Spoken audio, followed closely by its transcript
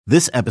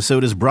This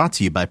episode is brought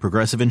to you by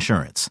Progressive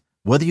Insurance.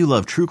 Whether you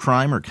love true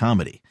crime or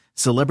comedy,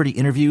 celebrity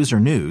interviews or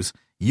news,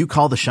 you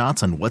call the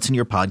shots on what's in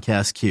your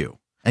podcast queue.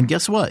 And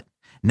guess what?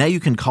 Now you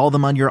can call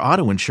them on your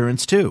auto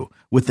insurance too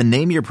with the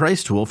Name Your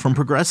Price tool from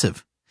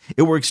Progressive.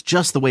 It works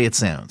just the way it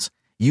sounds.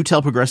 You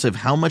tell Progressive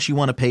how much you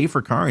want to pay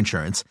for car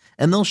insurance,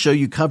 and they'll show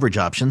you coverage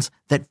options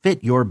that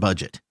fit your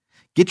budget.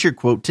 Get your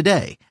quote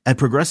today at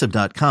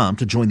Progressive.com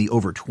to join the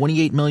over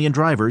 28 million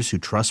drivers who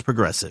trust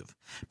Progressive.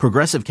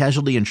 Progressive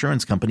Casualty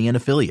Insurance Company and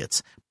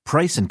Affiliates.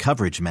 Price and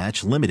coverage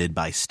match limited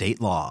by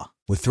state law.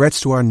 With threats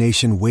to our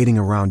nation waiting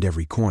around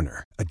every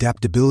corner,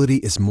 adaptability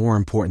is more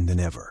important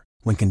than ever.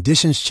 When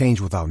conditions change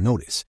without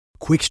notice,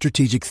 quick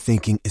strategic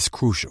thinking is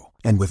crucial.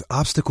 And with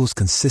obstacles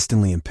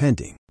consistently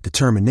impending,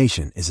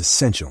 determination is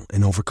essential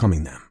in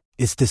overcoming them.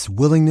 It's this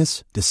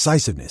willingness,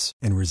 decisiveness,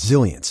 and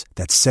resilience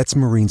that sets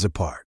Marines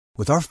apart.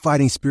 With our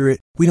fighting spirit,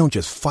 we don't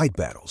just fight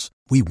battles,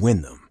 we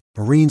win them.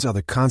 Marines are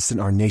the constant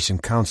our nation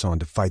counts on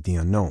to fight the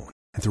unknown.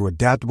 And through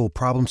adaptable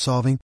problem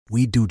solving,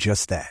 we do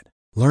just that.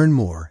 Learn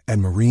more at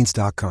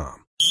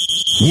Marines.com.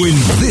 When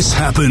this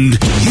happened,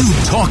 you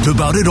talked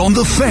about it on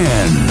The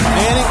Fan.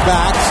 Manning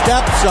back,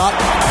 steps up,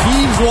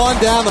 heaves one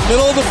down the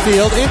middle of the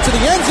field into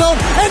the end zone,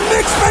 and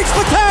Nix makes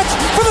the catch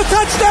for the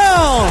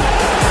touchdown!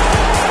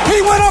 He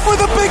went up with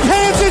the big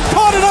hands and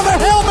caught it on the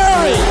Hail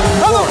Mary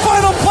on the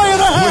final play of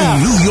the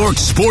half. When New York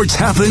sports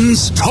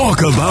happens,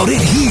 talk about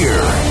it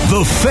here.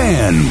 The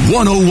Fan,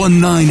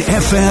 101.9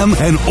 FM,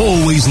 and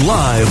always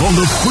live on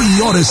the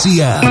free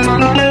Odyssey app.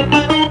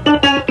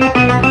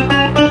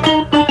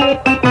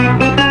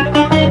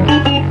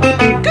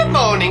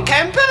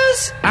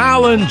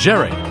 Alan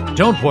Jerry.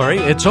 Don't worry,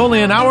 it's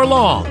only an hour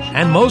long,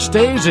 and most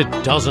days it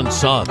doesn't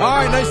suck. All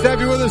right, nice to have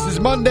you with us. It's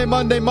Monday.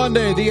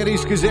 The Eddie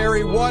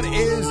Schizzeri. What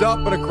is up?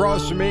 And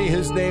across from me,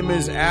 his name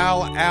is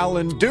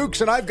Alan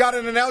Dukes, and I've got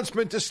an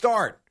announcement to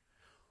start.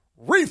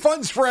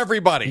 Refunds for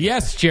everybody.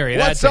 Yes, Jerry.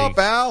 What's up,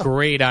 Al?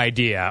 Great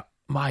idea.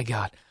 My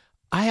God.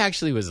 I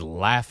actually was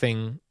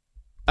laughing.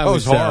 I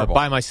was horrible.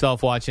 By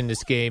myself watching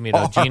this game. You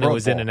know, Gina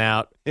was in and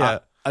out. Yeah.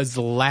 I was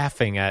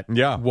laughing at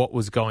what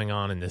was going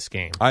on in this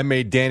game. I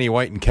made Danny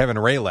White and Kevin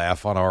Ray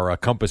laugh on our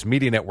Compass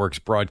Media Network's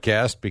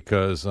broadcast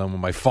because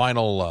my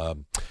final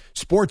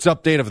sports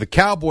update of the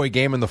Cowboy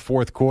game in the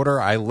fourth quarter,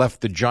 I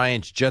left the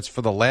Giants-Jets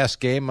for the last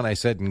game, and I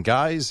said, and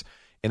guys,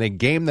 in a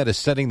game that is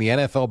setting the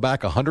NFL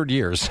back 100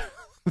 years,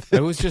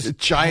 it was just the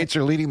Giants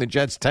are leading the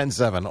Jets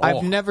 10-7.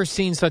 I've never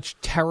seen such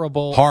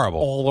horrible,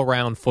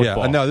 all-around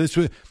football. Yeah, no,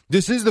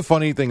 this is the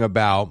funny thing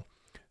about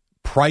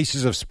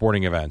prices of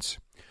sporting events.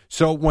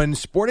 So when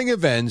sporting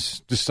events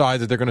decide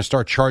that they're going to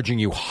start charging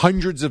you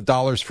hundreds of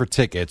dollars for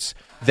tickets,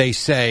 they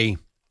say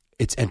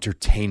it's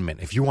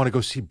entertainment. If you want to go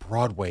see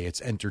Broadway,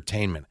 it's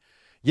entertainment.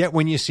 Yet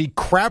when you see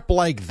crap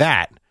like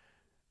that,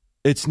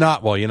 it's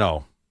not, well, you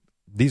know,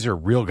 these are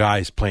real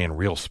guys playing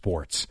real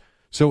sports.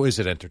 So is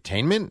it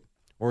entertainment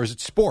or is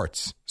it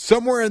sports?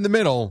 Somewhere in the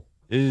middle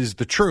is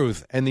the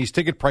truth, and these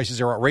ticket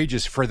prices are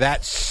outrageous for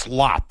that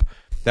slop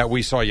that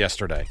we saw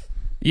yesterday.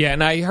 Yeah,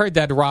 and I heard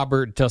that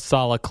Robert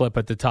Saleh clip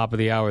at the top of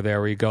the hour there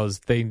where he goes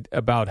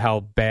about how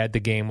bad the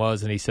game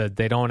was, and he said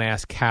they don't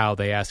ask how,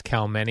 they ask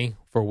how many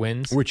for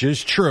wins. Which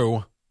is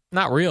true.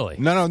 Not really.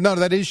 No,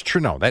 that is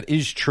true. No, that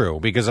is true,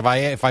 because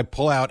if I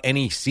pull out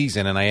any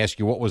season and I ask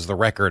you what was the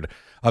record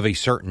of a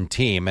certain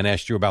team and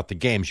asked you about the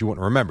games, you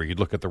wouldn't remember. You'd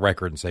look at the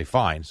record and say,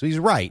 fine. So he's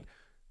right.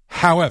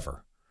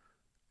 However,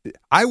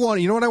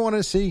 you know what I wanted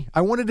to see? I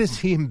wanted to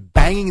see him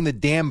banging the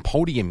damn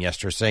podium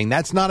yesterday,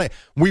 saying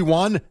we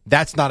won,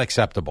 that's not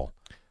acceptable.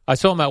 I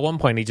saw him at one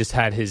point. He just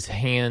had his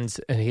hands,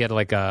 and he had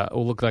looked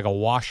like a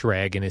wash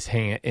rag in his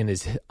hand,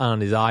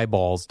 on his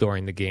eyeballs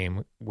during the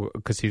game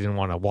because he didn't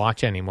want to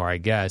watch anymore, I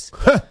guess.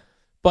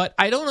 But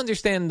I don't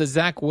understand the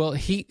Zach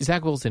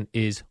Wilson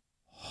is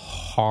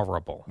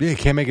horrible. Yeah, he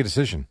can't make a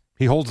decision.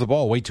 He holds the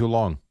ball way too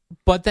long.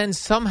 But then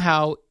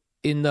somehow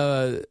in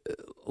the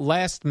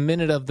last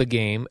minute of the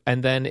game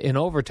and then in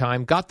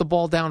overtime got the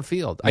ball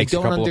downfield. Makes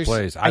a couple of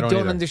plays. I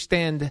don't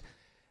understand.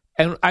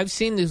 And we've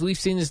seen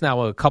this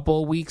now a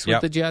couple of weeks with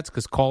the Jets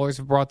because callers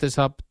have brought this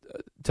up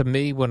to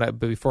me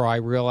before I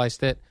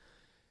realized it.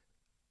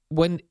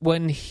 When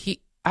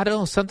I don't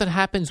know, something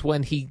happens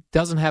when he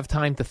doesn't have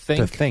time to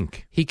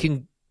think. He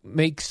can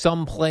make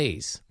some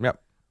plays. Yep.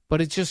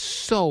 But it's just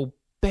so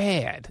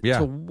bad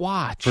to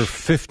watch. For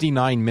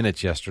 59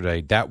 minutes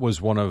yesterday, that was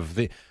one of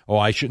the... Oh,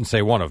 I shouldn't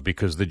say one of,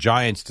 because the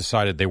Giants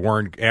decided they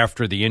weren't...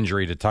 After the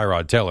injury to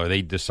Tyrod Taylor,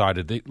 they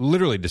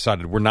literally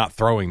decided we're not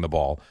throwing the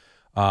ball.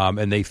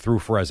 And they threw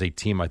for, as a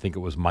team, I think it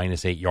was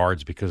 -8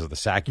 yards because of the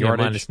sack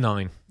yardage.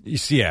 -9.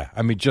 Yeah,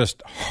 I mean,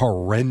 just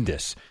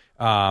horrendous.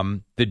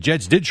 The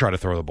Jets did try to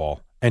throw the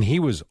ball, and he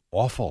was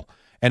awful.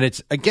 And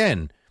it's,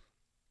 again,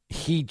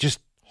 he just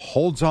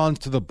holds on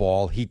to the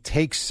ball. He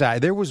takes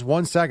sack. There was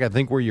one sack, I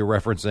think, where you're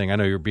referencing. I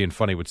know you're being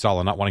funny with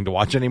Saleh not wanting to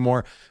watch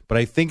anymore, but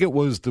I think it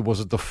was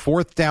the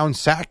fourth down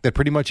sack that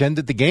pretty much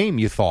ended the game,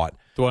 you thought.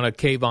 The one at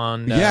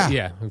Kayvon,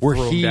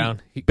 where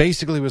he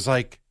basically was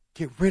like,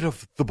 get rid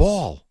of the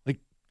ball. Like,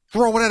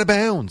 throw it out of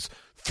bounds.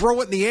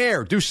 Throw it in the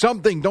air. Do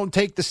something. Don't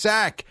take the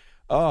sack.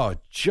 Oh,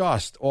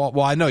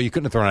 well, I know you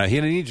couldn't have thrown it.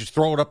 He didn't just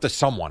throw it up to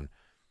someone.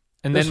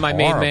 And then my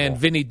main man,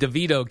 Vinny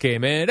DeVito,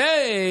 came in.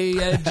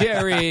 Hey,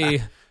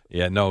 Jerry.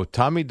 Yeah, no,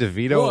 Tommy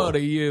DeVito. What are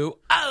you?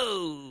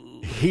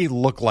 Oh. He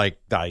looked like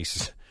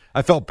Dice.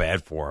 I felt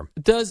bad for him.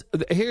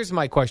 Here's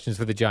my questions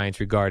for the Giants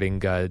regarding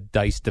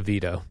Dice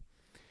DeVito.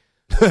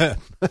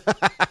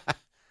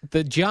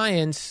 The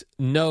Giants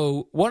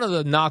know one of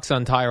the knocks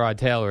on Tyrod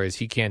Taylor is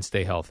he can't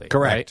stay healthy.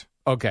 Correct.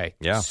 Right? Okay.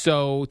 Yeah.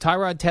 So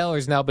Tyrod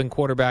Taylor's now been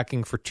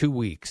quarterbacking for 2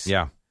 weeks.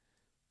 Yeah.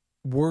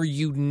 Were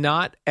you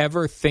not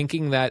ever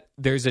thinking that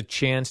there's a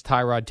chance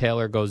Tyrod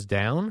Taylor goes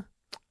down?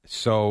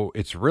 So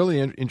it's really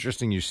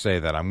interesting you say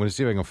that. I'm going to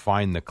see if I can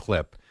find the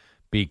clip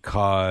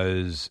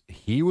because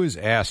he was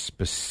asked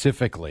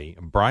specifically,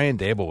 Brian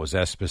Daboll was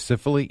asked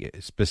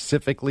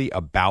specifically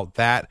about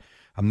that.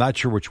 I'm not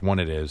sure which one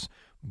it is,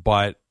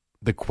 but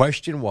the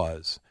question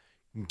was,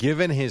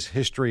 given his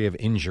history of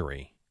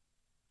injury,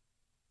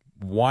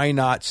 why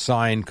not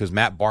sign? Because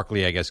Matt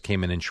Barkley, I guess,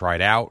 came in and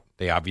tried out.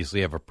 They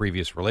obviously have a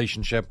previous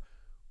relationship.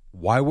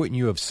 Why wouldn't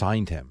you have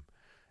signed him?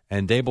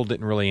 And Daboll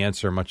didn't really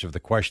answer much of the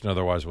question.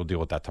 Otherwise, we'll deal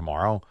with that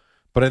tomorrow.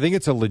 But I think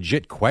it's a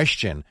legit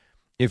question.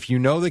 If you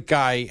know the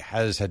guy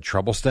has had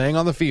trouble staying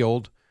on the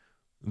field,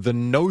 the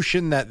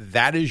notion that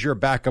that is your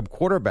backup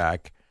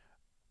quarterback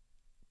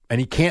and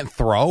he can't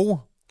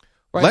throw,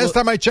 right, last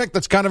time I checked,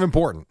 that's kind of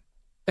important.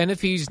 And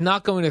if he's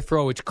not going to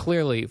throw, which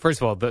clearly,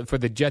 first of all, for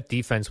the Jet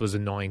defense was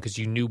annoying because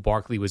you knew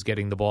Barkley was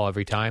getting the ball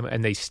every time,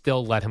 and they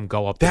still let him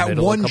go up the middle.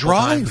 That one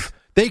drive. Times.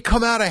 They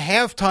come out of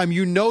halftime.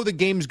 You know the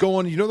game's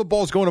going. You know the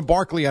ball's going to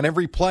Barkley on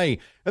every play,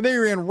 and they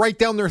ran right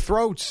down their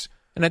throats.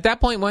 And at that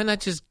point, why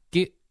not just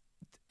get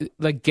Dice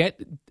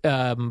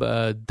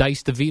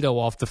DeVito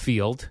off the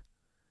field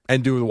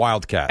and do the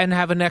Wildcat and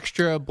have an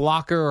extra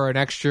blocker or an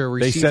extra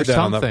receiver? They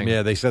said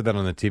that they said that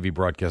on the TV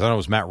broadcast. I don't know if it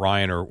was Matt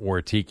Ryan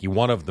or Tiki.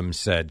 One of them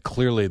said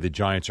clearly the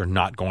Giants are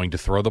not going to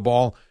throw the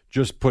ball.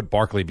 Just put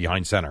Barkley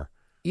behind center.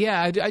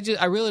 Yeah,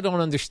 I really don't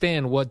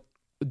understand what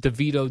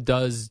DeVito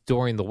does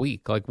during the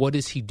week. Like, what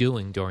is he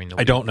doing during the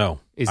week? I don't know.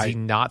 Is he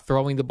not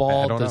throwing the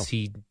ball? I don't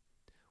know.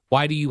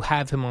 Why do you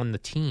have him on the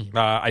team?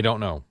 I don't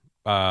know.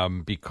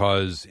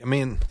 Because, I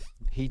mean,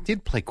 he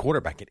did play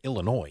quarterback at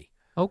Illinois.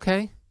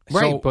 Okay. So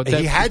right. But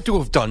he had to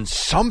have done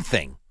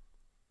something.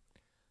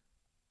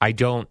 I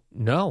don't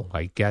know.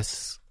 I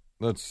guess.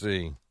 Let's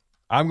see.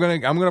 I'm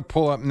gonna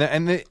pull up,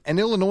 and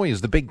Illinois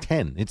is the Big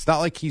Ten. It's not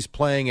like he's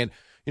playing at,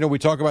 we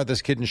talk about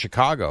this kid in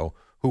Chicago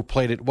who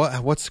played at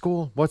what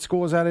school? What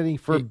school was that at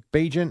for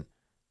Bagent?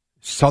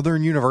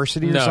 Southern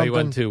University or something? No, he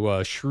went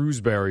to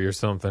Shrewsbury or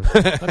something.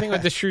 I think he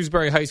went to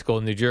Shrewsbury High School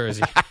in New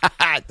Jersey.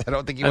 I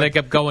don't think he went. And they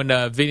kept going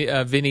to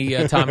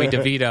Vinny Tommy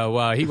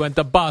DeVito. He went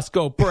to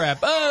Bosco Prep.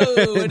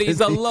 Oh, and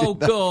he's a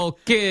local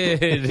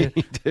kid.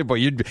 He did, but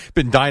you'd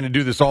been dying to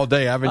do this all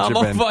day, haven't you,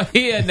 Ben? I'm over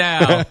here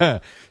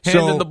now,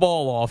 handing the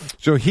ball off.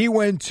 So he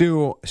went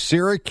to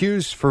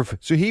Syracuse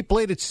so he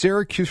played at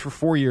Syracuse for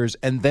 4 years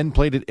and then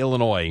played at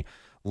Illinois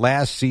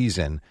last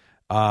season.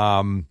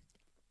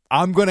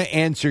 I'm going to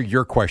answer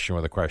your question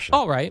with a question.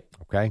 All right.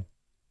 Okay.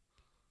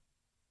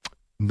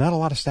 Not a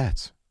lot of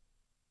stats.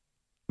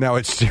 Now,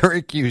 at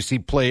Syracuse, he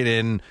played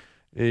in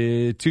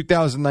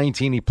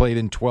 2019. He played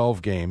in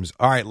 12 games.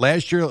 All right.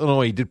 Last year,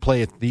 Illinois, he did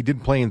play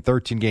in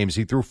 13 games.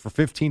 He threw for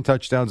 15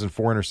 touchdowns and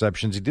 4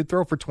 interceptions. He did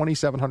throw for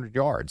 2,700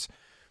 yards.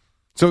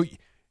 So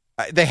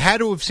they had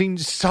to have seen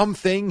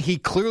something. He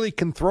clearly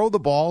can throw the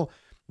ball.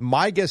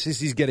 My guess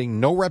is he's getting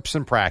no reps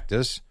in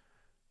practice.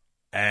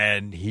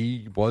 And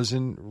he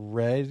wasn't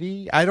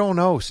ready? I don't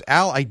know.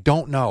 Al, I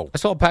don't know. I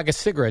saw a pack of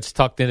cigarettes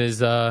tucked in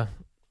his, up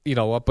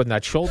in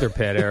that shoulder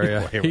pad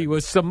area. He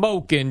was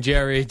smoking,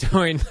 Jerry,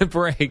 during the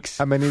breaks.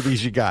 How many of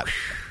these you got?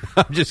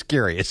 I'm just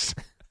curious.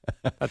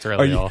 That's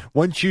really all.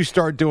 Once you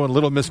start doing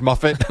Little Miss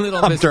Muffet,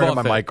 I'm turning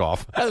my mic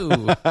off.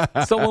 Oh,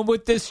 someone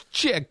with this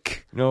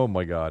chick. Oh,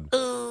 my God.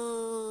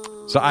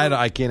 So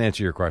I can't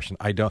answer your question.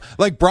 I don't.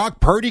 Like,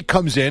 Brock Purdy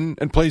comes in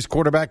and plays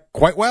quarterback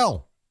quite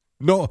well.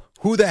 No,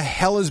 who the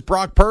hell is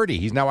Brock Purdy?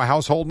 He's now a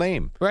household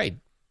name. Right.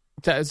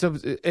 So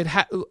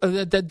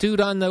that dude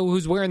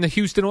who's wearing the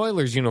Houston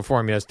Oilers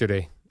uniform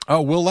yesterday.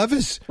 Oh, Will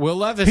Levis.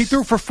 He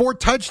threw for 4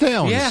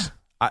 touchdowns. Yeah.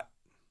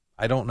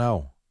 I don't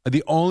know.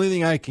 The only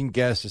thing I can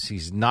guess is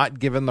he's not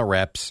given the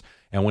reps,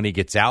 and when he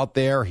gets out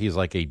there, he's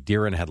like a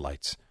deer in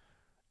headlights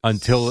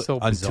until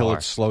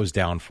it slows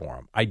down for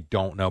him. I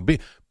don't know.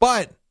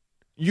 But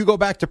you go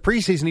back to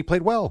preseason, he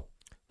played well.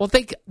 Well,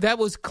 that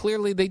was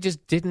clearly they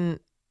just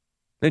didn't.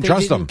 They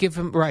didn't give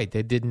him right.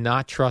 They did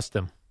not trust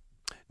him.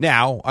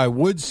 Now, I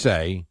would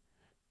say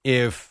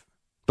if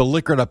the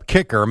liquored up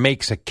kicker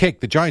makes a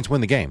kick, the Giants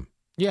win the game.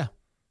 Yeah.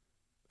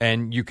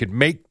 And you could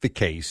make the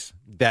case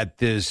that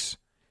this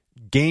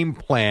game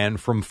plan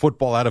from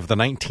football out of the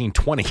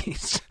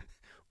 1920s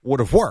would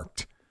have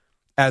worked.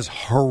 As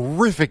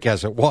horrific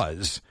as it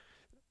was,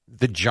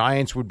 the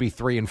Giants would be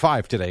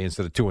 3-5 today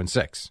instead of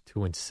 2-6.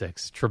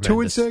 2-6.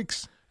 Tremendous.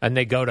 2-6. And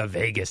they go to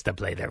Vegas to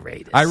play the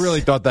Raiders. I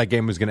really thought that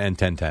game was going to end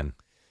 10-10.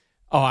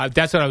 Oh,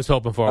 that's what I was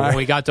hoping for. When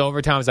we got to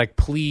overtime, I was like,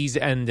 please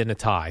end in a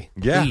tie.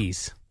 Yeah.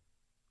 Please.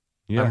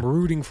 Yeah. I'm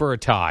rooting for a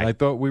tie. I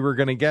thought we were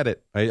going to get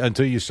it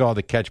until you saw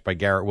the catch by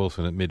Garrett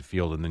Wilson at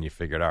midfield, and then you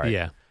figured, all right.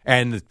 Yeah.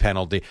 And the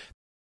penalty.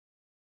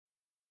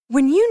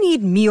 When you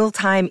need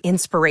mealtime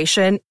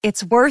inspiration,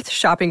 it's worth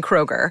shopping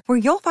Kroger, where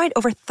you'll find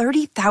over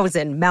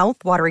 30,000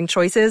 mouth-watering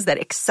choices that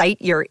excite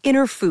your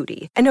inner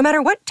foodie. And no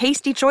matter what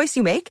tasty choice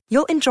you make,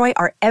 you'll enjoy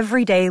our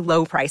everyday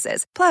low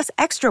prices, plus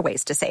extra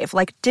ways to save,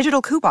 like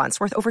digital coupons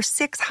worth over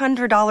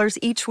 $600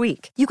 each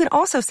week. You can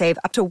also save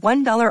up to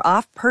 $1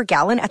 off per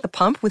gallon at the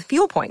pump with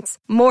fuel points.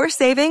 More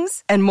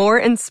savings and more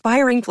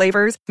inspiring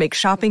flavors make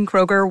shopping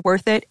Kroger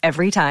worth it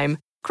every time.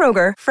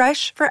 Kroger,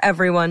 fresh for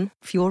everyone.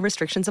 Fuel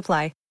restrictions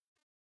apply.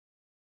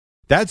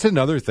 That's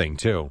another thing,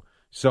 too.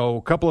 So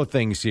a couple of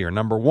things here.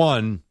 Number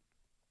one,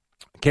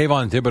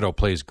 Kayvon Thibodeau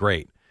plays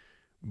great,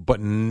 but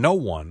no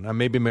one,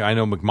 maybe I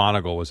know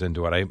McMonagle was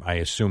into it. I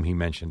assume he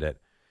mentioned it.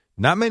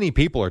 Not many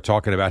people are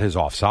talking about his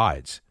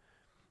offsides.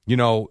 You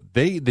know,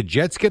 the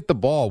Jets get the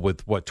ball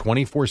with,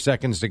 24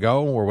 seconds to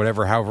go or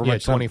whatever, however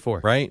much.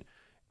 24. Right?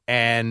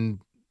 And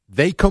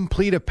they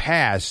complete a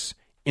pass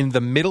in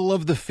the middle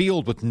of the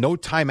field with no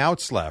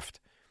timeouts left.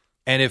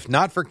 And if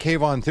not for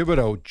Kayvon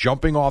Thibodeau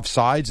jumping off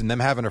sides and them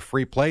having a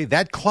free play,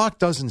 that clock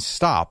doesn't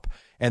stop.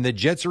 And the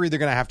Jets are either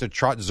going to have to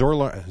trot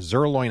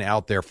Zerloin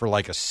out there for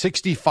like a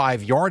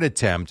 65-yard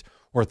attempt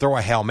or throw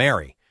a Hail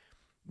Mary.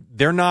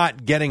 They're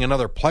not getting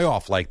another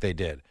playoff like they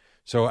did.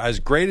 So as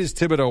great as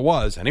Thibodeau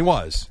was, and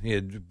he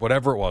had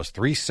whatever it was,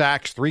 3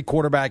 sacks, 3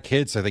 quarterback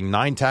hits, I think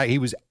 9 tags. He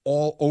was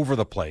all over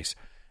the place.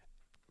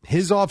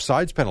 His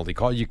offsides penalty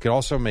call, you could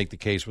also make the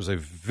case, was a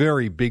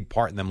very big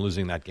part in them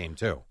losing that game,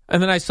 too.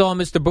 And then I saw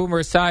Mr.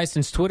 Boomer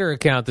Esiason's Twitter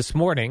account this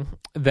morning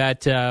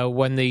that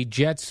when the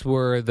Jets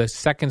the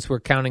seconds were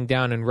counting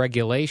down in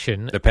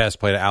regulation. The pass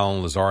play to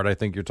Alan Lazard, I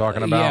think you're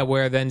talking about. Yeah,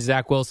 where then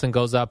Zach Wilson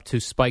goes up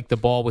to spike the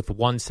ball with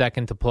 1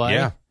 second to play.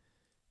 Yeah.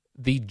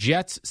 The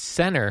Jets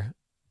center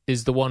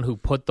is the one who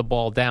put the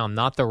ball down,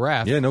 not the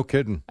ref. Yeah, no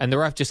kidding. And the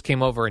ref just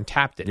came over and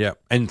tapped it. Yeah,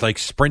 and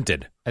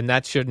sprinted. And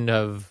that should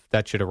have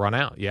run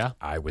out, yeah?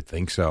 I would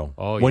think so.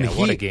 Oh, yeah,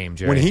 what a game,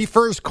 Jerry. When he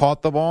first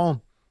caught the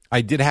ball,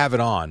 I did have it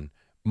on.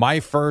 I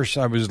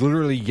was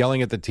literally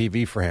yelling at the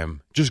TV for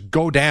him, just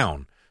go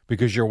down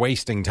because you're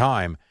wasting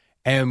time.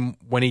 And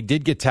when he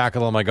did get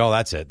tackled, I'm like, oh,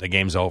 that's it. The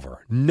game's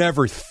over.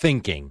 Never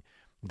thinking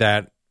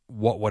that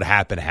what would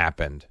happen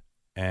happened.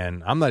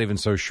 And I'm not even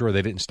so sure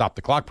they didn't stop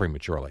the clock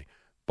prematurely.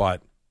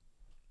 But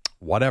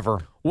whatever.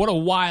 What a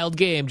wild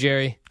game,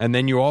 Jerry. And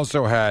then you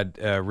also had,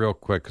 real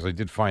quick, because I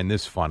did find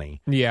this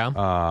funny.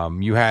 Yeah.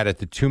 You had at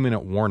the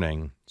 2-minute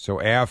warning. So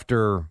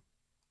after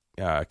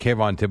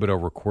Kayvon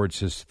Thibodeau records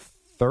his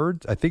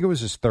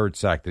third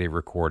sack that he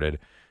recorded,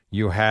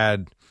 you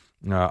had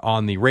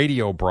on the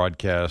radio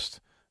broadcast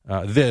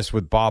this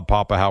with Bob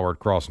Papa, Howard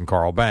Cross, and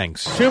Carl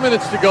Banks. 2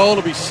 minutes to go.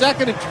 It'll be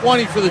 2nd and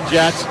 20 for the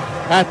Jets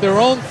at their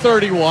own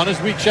 31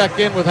 as we check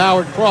in with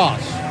Howard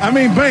Cross.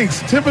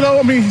 Banks,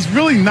 Thibodeau, he's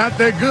really not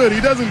that good.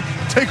 He doesn't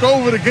take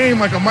over the game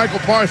like a Michael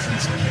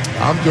Parsons.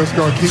 I'm just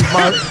going to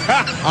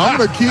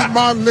keep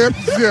my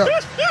lips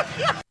zipped.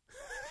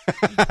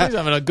 He's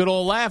having a good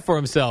old laugh for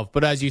himself.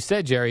 But as you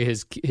said, Jerry,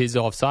 his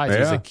offsides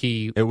was a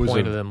key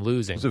point of them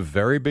losing. It was a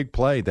very big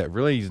play that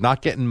really is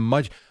not getting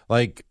much.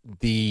 Like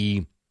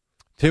the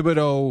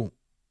Thibodeau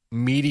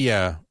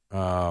media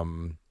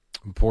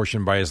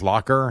portion by his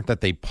locker that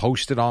they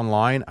posted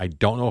online, I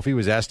don't know if he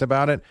was asked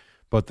about it,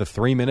 but the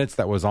 3 minutes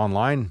that was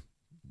online,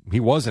 he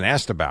wasn't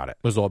asked about it.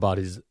 It was all about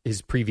his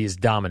previous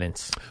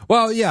dominance.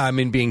 Well, yeah,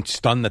 being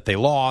stunned that they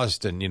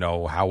lost and,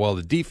 how well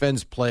the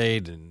defense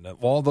played and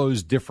all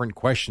those different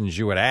questions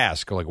you would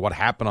ask, like what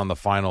happened on the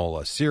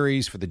final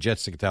series for the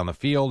Jets to get down the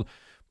field.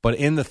 But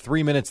in the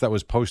 3 minutes that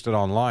was posted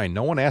online,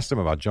 no one asked him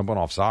about jumping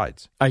off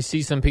sides. I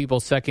see some people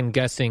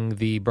second-guessing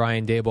the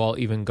Brian Daboll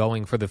even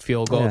going for the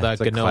field goal that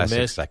Gano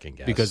missed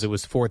because it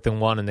was 4th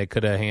and 1 and they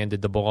could have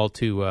handed the ball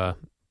to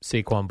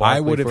Saquon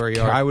Barkley for a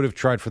yard. I would have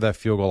tried for that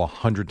field goal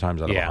 100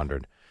 times out of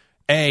 100.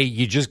 A,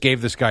 you just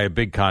gave this guy a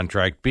big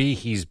contract. B,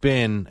 he's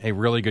been a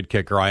really good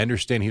kicker. I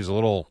understand he's a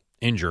little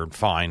injured.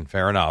 Fine,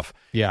 fair enough.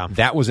 Yeah.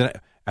 That was,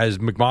 as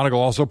McMonagle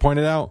also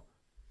pointed out,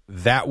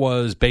 that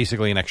was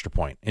basically an extra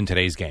point in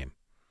today's game.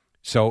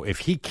 So if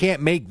he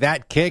can't make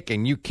that kick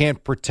and you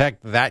can't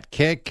protect that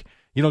kick,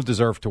 you don't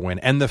deserve to win.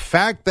 And the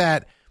fact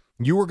that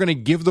you were going to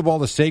give the ball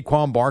to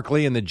Saquon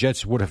Barkley and the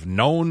Jets would have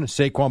known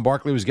Saquon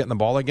Barkley was getting the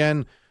ball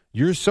again,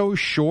 you're so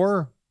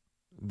sure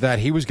that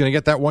he was going to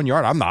get that 1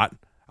 yard? I'm not.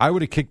 I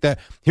would have kicked that.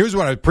 Here's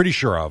what I'm pretty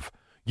sure of.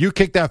 You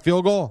kick that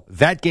field goal,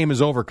 that game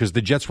is over because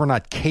the Jets were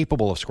not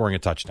capable of scoring a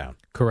touchdown.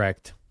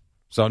 Correct.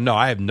 So, no,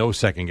 I have no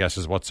second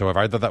guesses whatsoever.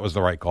 I thought that was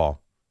the right call.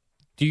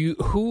 Do you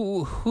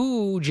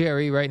who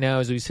Jerry right now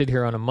as we sit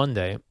here on a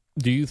Monday?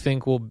 Do you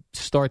think will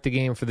start the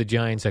game for the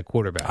Giants at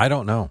quarterback? I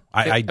don't know.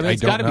 I don't know.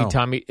 It's got to be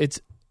Tommy.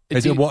 It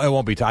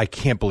won't be. I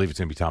can't believe it's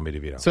going to be Tommy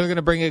DeVito. So they're going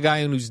to bring a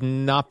guy who's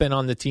not been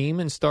on the team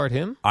and start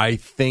him? I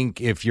think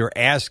if you're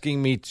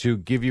asking me to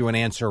give you an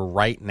answer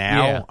right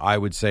now, I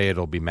would say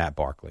it'll be Matt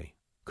Barkley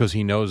because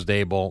he knows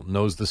Daboll,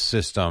 knows the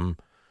system,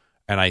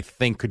 and I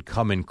think could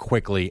come in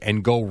quickly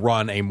and go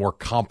run a more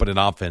competent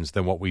offense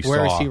than what we saw.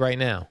 Where is he right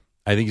now?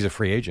 I think he's a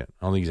free agent.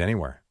 I don't think he's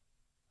anywhere.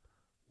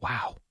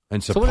 Wow.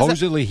 And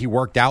supposedly he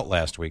worked out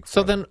last week.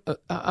 So then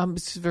I'm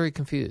just very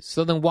confused.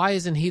 So then why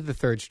isn't he the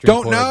third string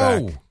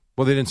quarterback? Know.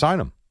 Well, they didn't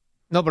sign him.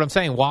 No, but I'm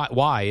saying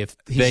why if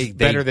he's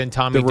better than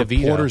Tommy DeVito?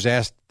 The reporters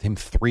asked him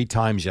 3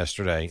 times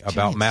yesterday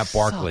about Matt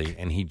Barkley,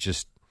 and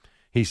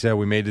he said,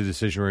 we made the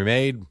decision we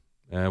made,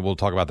 and we'll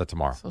talk about that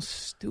tomorrow. So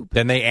stupid.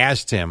 Then they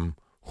asked him,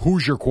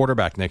 who's your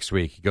quarterback next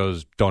week? He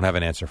goes, don't have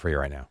an answer for you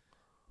right now.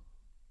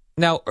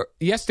 Now,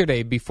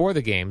 yesterday, before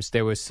the games,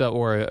 there was,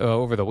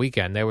 over the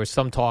weekend, there was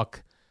some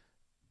talk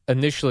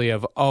initially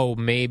of,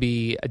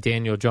 maybe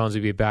Daniel Jones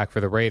would be back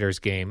for the Raiders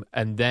game,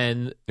 and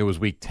then... It was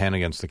week 10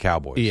 against the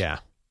Cowboys. Yeah.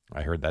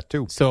 I heard that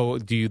too. So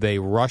do they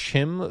rush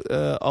him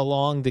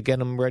along to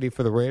get him ready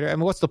for the Raiders? I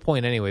mean, what's the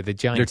point anyway? The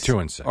Giants They're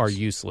 2-6. Are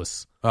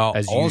useless.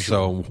 As also,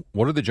 usual.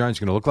 What are the Giants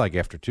going to look like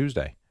after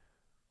Tuesday?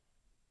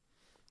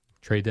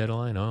 Trade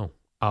deadline? Oh.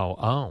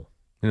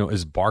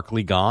 Is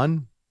Barkley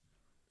gone?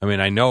 I mean,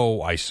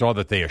 I saw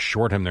that they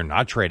assured him they're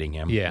not trading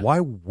him. Yeah. Why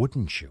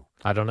wouldn't you?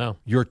 I don't know.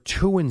 You're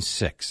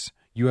 2-6.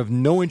 You have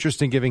no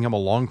interest in giving him a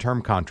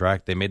long-term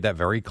contract. They made that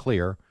very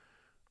clear.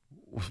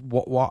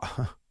 What?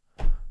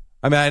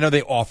 I mean, I know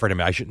they offered him.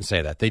 I shouldn't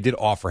say that. They did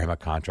offer him a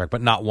contract,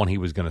 but not one he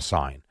was going to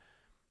sign.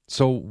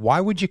 So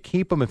why would you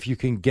keep him if you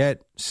can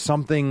get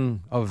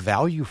something of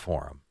value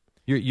for him?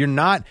 You're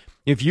not.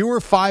 If you were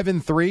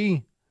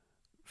 5-3,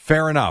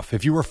 fair enough.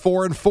 If you were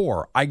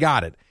 4-4, I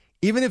got it.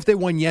 Even if they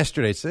won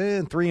yesterday, it's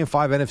 3-5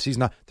 NFC's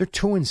not. They're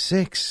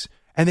 2-6,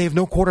 and they have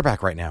no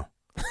quarterback right now.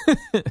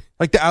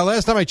 Like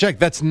last time I checked,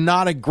 that's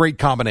not a great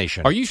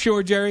combination. Are you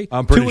sure, Jerry?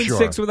 I'm pretty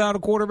sure. 2-6 without a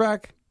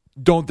quarterback?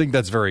 Don't think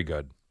that's very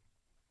good.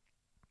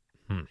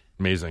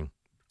 Amazing.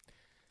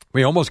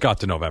 We almost got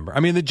to November. I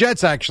mean, the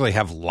Jets actually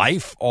have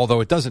life, although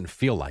it doesn't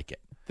feel like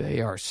it.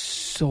 They are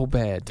so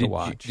bad to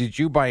watch. Did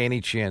you by any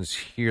chance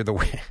hear the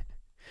way?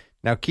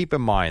 Now, keep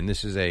in mind,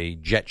 this is a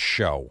Jet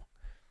show.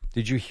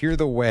 Did you hear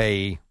the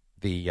way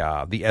the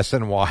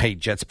SNY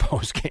Jets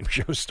postgame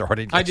show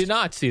started? I did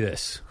not see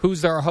this.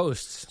 Who's our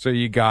hosts? So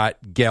you got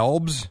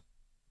Gelbs,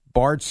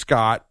 Bart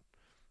Scott,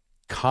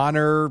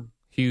 Connor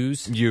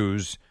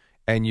Hughes,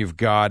 and you've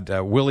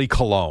got Willie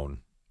Colon.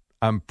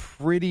 I'm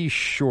pretty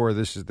sure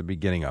this is the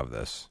beginning of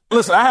this.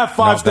 Listen, I have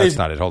 5 states. That's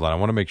not it. Hold on. I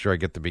want to make sure I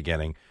get the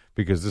beginning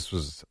because this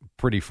was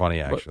pretty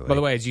funny, actually. By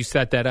the way, as you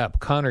set that up,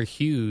 Connor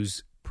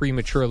Hughes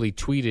prematurely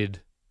tweeted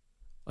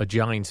a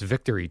Giants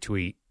victory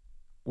tweet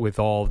with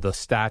all the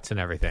stats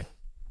and everything.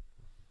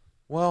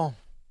 Well,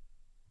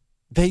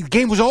 the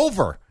game was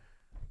over.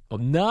 Well,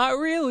 not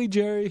really,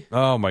 Jerry.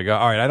 Oh, my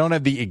God. All right, I don't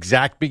have the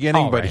exact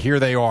beginning, but here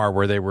they are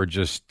where they were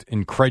just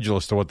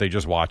incredulous to what they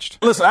just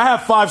watched. Listen, I have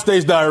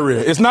 5-stage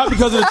diarrhea. It's not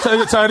because of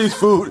the Chinese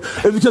food.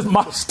 It's because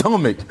my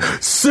stomach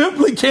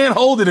simply can't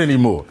hold it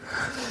anymore.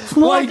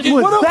 What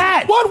was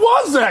that? What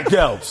was that,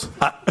 Gelbs?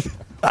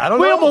 I don't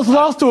know. We almost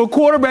lost to a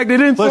quarterback that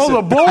didn't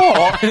throw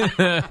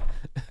the ball.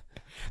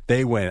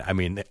 They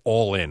went,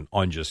 all in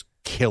on just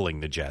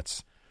killing the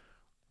Jets.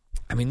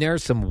 I mean, there are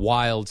some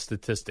wild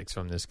statistics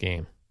from this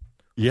game.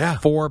 Yeah.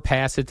 4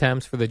 pass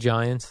attempts for the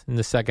Giants in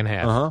the second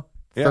half. Uh-huh.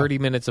 Yeah. 30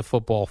 minutes of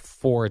football,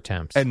 4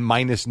 attempts. And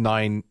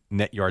 -9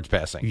 net yards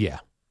passing. Yeah.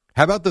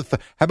 How about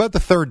the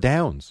third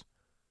downs?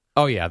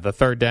 Oh, yeah, the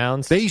third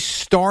downs. They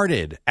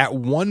started at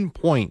one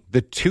point,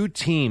 the two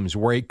teams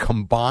were a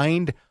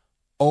combined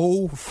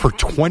 0 for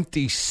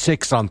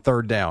 26 on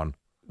third down.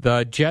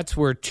 The Jets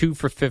were 2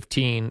 for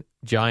 15,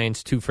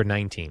 Giants 2 for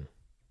 19.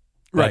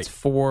 That's right.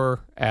 4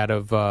 out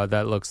of,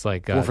 that looks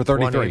like 4 for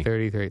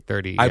 33.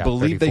 30. I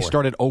believe 34. they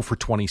started 0 for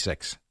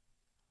 26.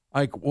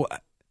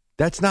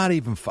 That's not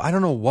even, I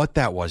don't know what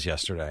that was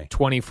yesterday.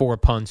 24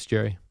 punts,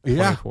 Jerry.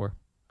 Yeah. 24.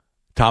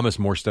 Thomas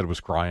Morstead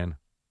was crying.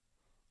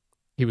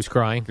 He was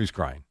crying? He was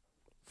crying.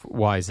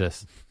 Why is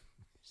this?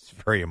 It's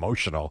very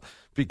emotional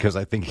because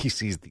I think he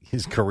sees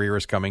his career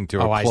is coming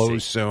to a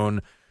close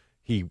soon.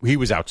 He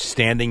was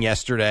outstanding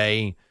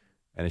yesterday,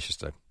 and it's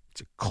just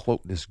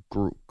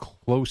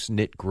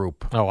close-knit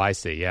group. Oh, I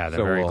see. Yeah,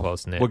 they're very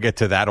close-knit. We'll get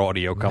to that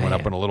audio coming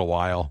up in a little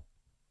while.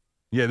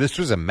 Yeah, this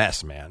was a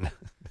mess, man.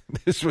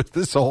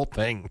 This whole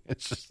thing.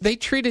 It's just... They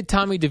treated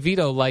Tommy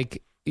DeVito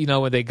like,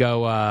 when they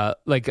go,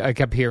 like I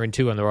kept hearing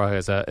too on the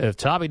Royals, if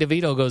Tommy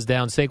DeVito goes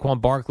down,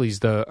 Saquon Barkley's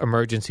the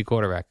emergency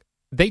quarterback.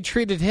 They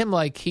treated him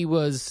like he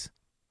was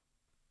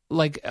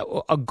like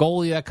a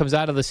goalie that comes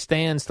out of the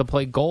stands to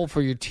play goal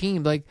for your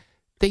team. Like,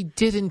 they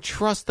didn't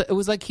trust that. It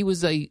was like he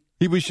was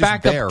just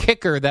backup there.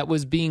 Kicker that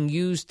was being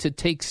used to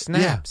take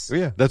snaps.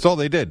 Yeah, that's all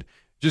they did.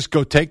 Just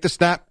go take the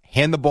snap,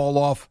 hand the ball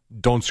off,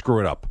 don't screw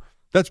it up.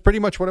 That's pretty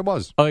much what it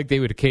was. I like he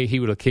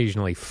would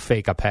occasionally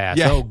fake a pass.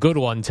 Yeah. Oh, good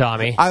one,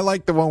 Tommy. I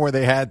like the one where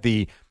they had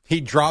he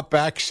dropped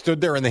back, stood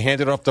there, and they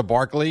handed it off to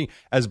Barkley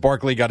as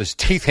Barkley got his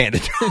teeth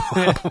handed to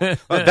him.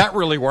 That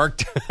really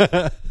worked.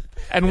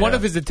 And one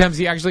of his attempts,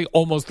 he actually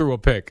almost threw a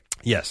pick.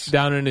 Yes.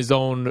 Down in his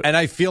own And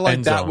I feel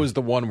like that zone. was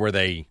the one where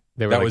they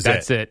were that like, was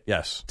that's it.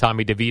 Yes.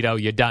 Tommy DeVito,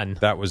 you're done.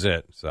 That was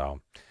it. So,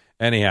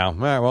 Anyhow, all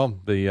right, well,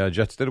 the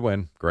Jets did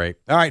win. Great.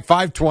 All right,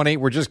 5:20.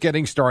 We're just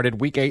getting started.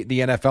 Week 8 in the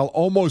NFL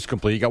almost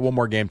complete. You got one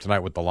more game tonight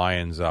with the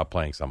Lions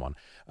playing someone.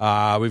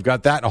 We've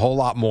got that and a whole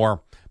lot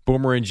more.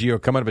 Boomer and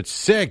Gio coming up at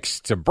 6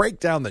 to break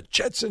down the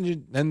Jets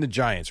and the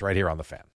Giants right here on The Fan.